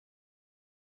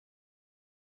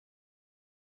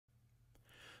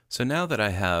So now that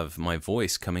I have my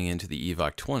voice coming into the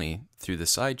EVOC 20 through the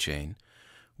sidechain,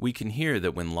 we can hear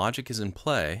that when logic is in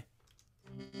play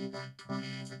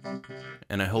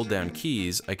and I hold down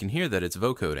keys, I can hear that it's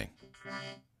vocoding.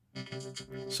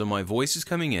 So my voice is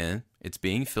coming in, it's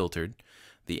being filtered.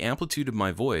 The amplitude of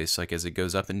my voice, like as it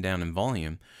goes up and down in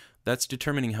volume, that's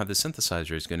determining how the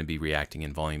synthesizer is going to be reacting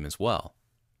in volume as well.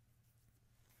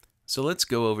 So let's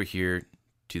go over here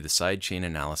to the sidechain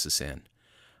analysis in.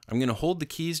 I'm going to hold the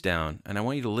keys down, and I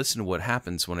want you to listen to what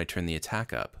happens when I turn the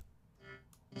attack up.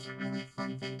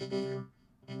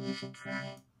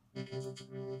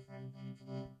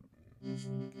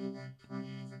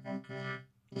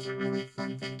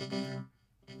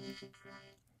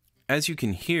 As you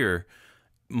can hear,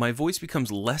 my voice becomes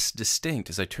less distinct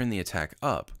as I turn the attack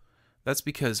up. That's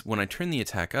because when I turn the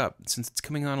attack up, since it's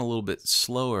coming on a little bit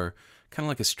slower, kind of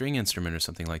like a string instrument or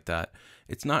something like that,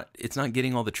 it's not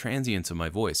getting all the transients of my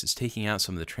voice. It's taking out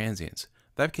some of the transients.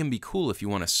 That can be cool if you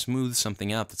want to smooth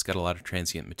something out that's got a lot of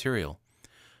transient material.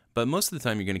 But most of the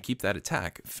time you're going to keep that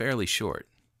attack fairly short.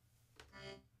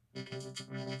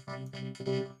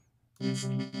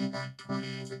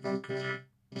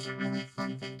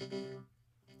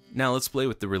 Now let's play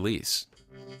with the release.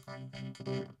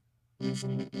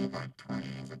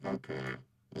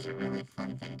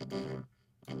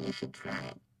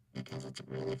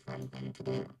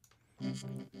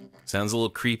 Sounds a little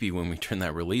creepy when we turn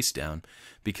that release down,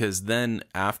 because then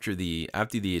after the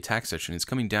attack section, it's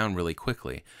coming down really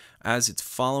quickly. As it's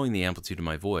following the amplitude of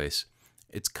my voice,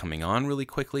 it's coming on really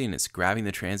quickly and it's grabbing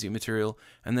the transient material,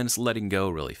 and then it's letting go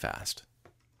really fast.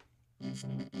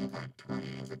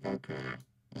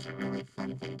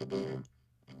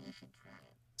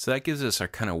 So that gives us our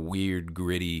kind of weird,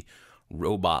 gritty,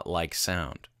 robot-like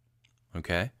sound.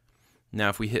 Okay? Now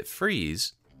if we hit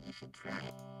freeze,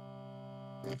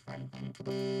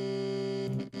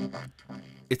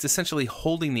 it's essentially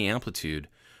holding the amplitude.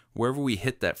 Wherever we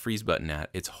hit that freeze button at,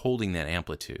 it's holding that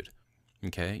amplitude.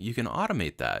 Okay? You can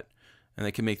automate that, and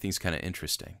that can make things kind of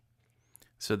interesting.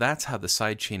 So that's how the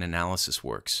sidechain analysis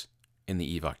works in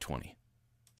the EVOC 20.